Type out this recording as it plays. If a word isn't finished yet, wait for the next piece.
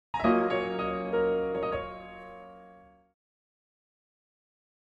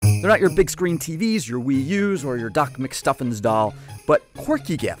They're not your big screen TVs, your Wii U's, or your Doc McStuffins doll, but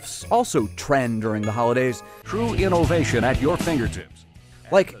quirky gifts also trend during the holidays. True innovation at your fingertips.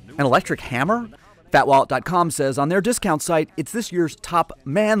 Like an electric hammer? FatWallet.com says on their discount site, it's this year's top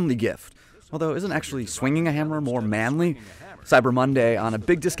manly gift. Although, isn't actually swinging a hammer more manly? Cyber Monday, on a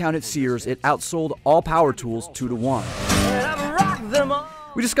big discount at Sears, it outsold all power tools 2-1.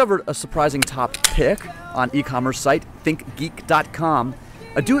 We discovered a surprising top pick on e-commerce site thinkgeek.com,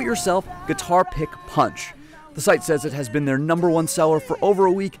 a do-it-yourself guitar pick punch. The site says it has been their #1 seller for over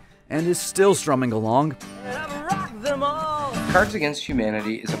a week and is still strumming along. Cards Against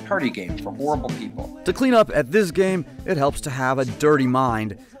Humanity is a party game for horrible people. To clean up at this game, it helps to have a dirty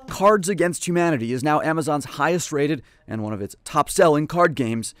mind. Cards Against Humanity is now Amazon's highest rated and one of its top-selling card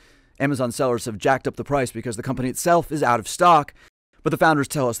games. Amazon sellers have jacked up the price because the company itself is out of stock, but the founders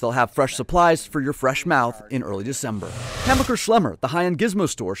tell us they'll have fresh supplies for your fresh mouth in early December. Hamburger Schlemmer, the high-end gizmo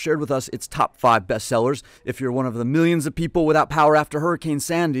store, shared with us its top 5 bestsellers. If you're one of the millions of people without power after Hurricane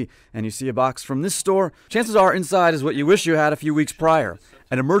Sandy and you see a box from this store, chances are inside is what you wish you had a few weeks prior: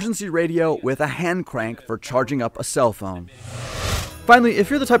 an emergency radio with a hand crank for charging up a cell phone. Finally, if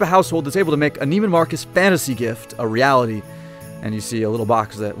you're the type of household that's able to make a Neiman Marcus fantasy gift a reality, and you see a little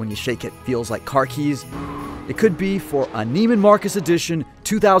box that when you shake it feels like car keys, it could be for a Neiman Marcus edition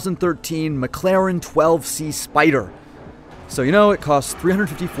 2013 McLaren 12C Spider. So it costs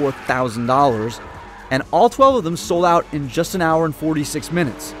 $354,000, and all 12 of them sold out in just an hour and 46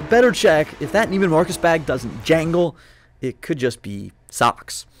 minutes. Better check, if that Neiman Marcus bag doesn't jangle, it could just be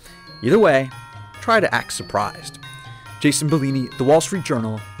socks. Either way, try to act surprised. Jason Bellini, The Wall Street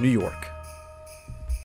Journal, New York.